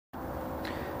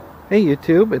Hey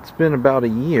YouTube, it's been about a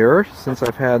year since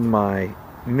I've had my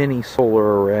mini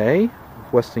solar array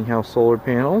of Westinghouse solar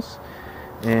panels,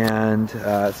 and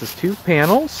this is two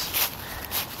panels.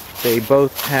 They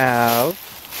both have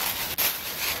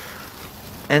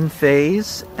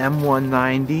Enphase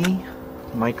M190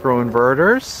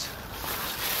 microinverters.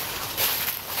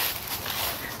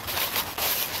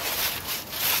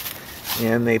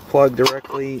 And they plug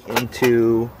directly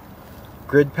into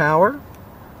grid power.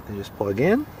 They just plug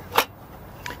in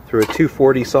through a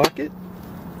 240 socket.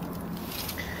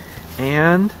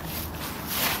 And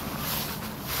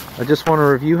I just want to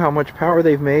review how much power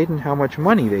they've made and how much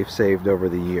money they've saved over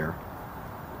the year.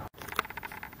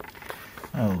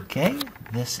 Okay,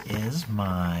 this is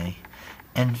my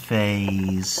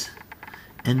Enphase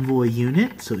Envoy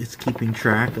unit, so it's keeping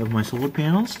track of my solar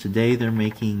panels. Today they're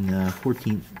making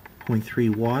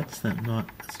 14.3 watts. That's not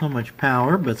much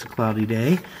power, but it's a cloudy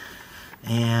day.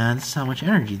 And this is how much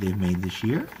energy they've made this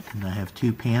year. And I have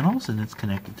two panels, and it's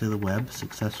connected to the web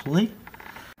successfully.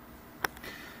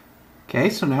 Okay,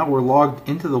 so now we're logged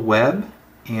into the web,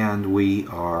 and we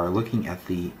are looking at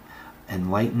the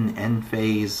Enlighten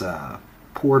Enphase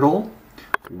portal,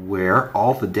 where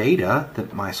all the data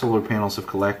that my solar panels have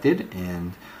collected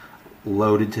and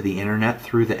loaded to the internet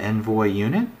through the Envoy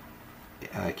unit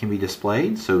can be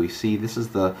displayed. So we see this is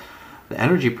the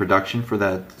energy production for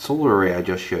that solar array I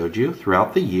just showed you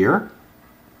throughout the year.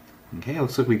 Okay, it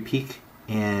looks like we peak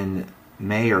in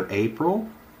May or April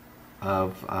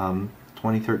of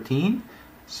 2013.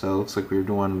 So it looks like we were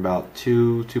doing about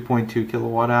 2.2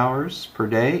 kilowatt hours per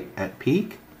day at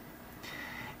peak.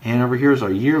 And over here is our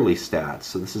yearly stats.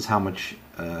 So this is how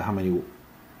many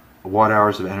watt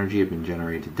hours of energy have been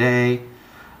generated today,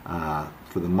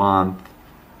 for the month,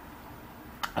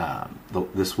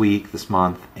 this week, this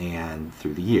month, and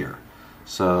through the year.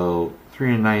 So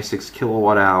 396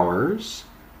 kilowatt hours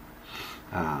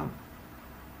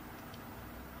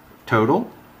total.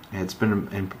 And it's been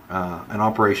in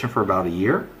operation for about a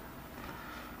year.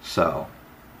 So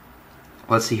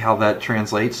let's see how that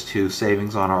translates to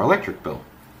savings on our electric bill.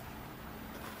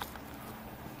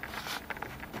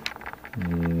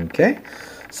 Okay,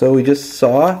 so we just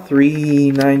saw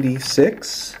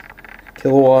 396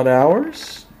 kilowatt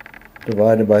hours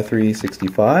divided by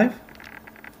 365.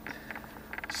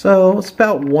 So it's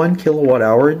about 1 kilowatt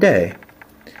hour a day.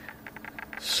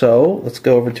 So let's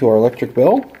go over to our electric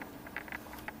bill.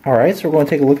 Alright, so we're going to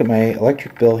take a look at my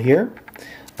electric bill here.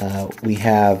 We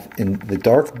have, in the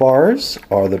dark bars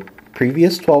are the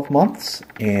previous 12 months,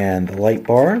 and the light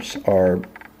bars are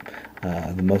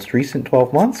the most recent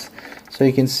 12 months. So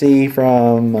you can see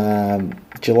from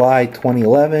July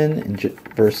 2011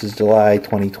 versus July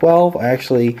 2012, I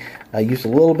actually used a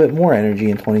little bit more energy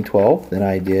in 2012 than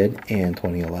I did in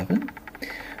 2011.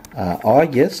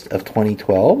 August of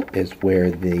 2012 is where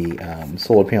the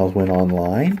solar panels went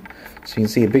online. So you can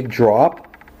see a big drop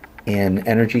in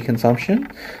energy consumption.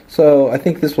 So I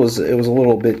think it was a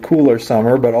little bit cooler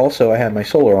summer, but also I had my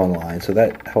solar online, so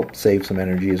that helped save some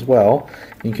energy as well.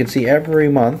 You can see every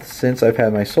month since I've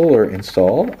had my solar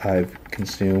installed, I've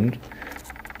consumed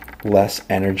less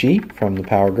energy from the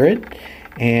power grid,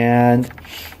 and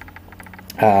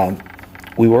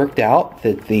we worked out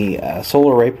that the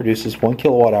solar array produces 1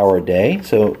 kilowatt hour a day.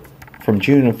 So from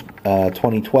June of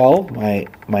 2012, my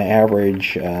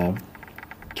average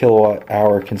kilowatt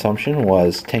hour consumption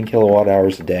was 10 kilowatt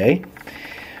hours a day.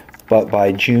 But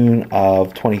by June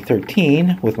of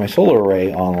 2013, with my solar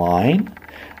array online,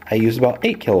 I used about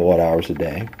 8 kilowatt hours a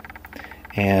day.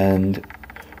 And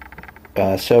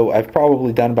so I've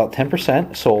probably done about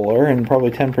 10% solar and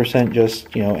probably 10%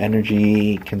 just,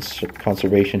 energy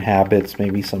conservation habits,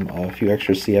 maybe a few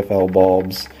extra CFL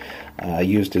bulbs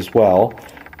used as well.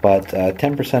 But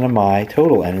 10% of my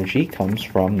total energy comes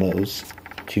from those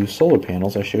two solar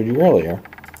panels I showed you earlier.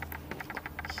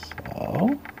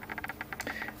 So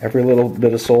every little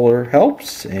bit of solar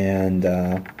helps, and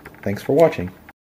thanks for watching.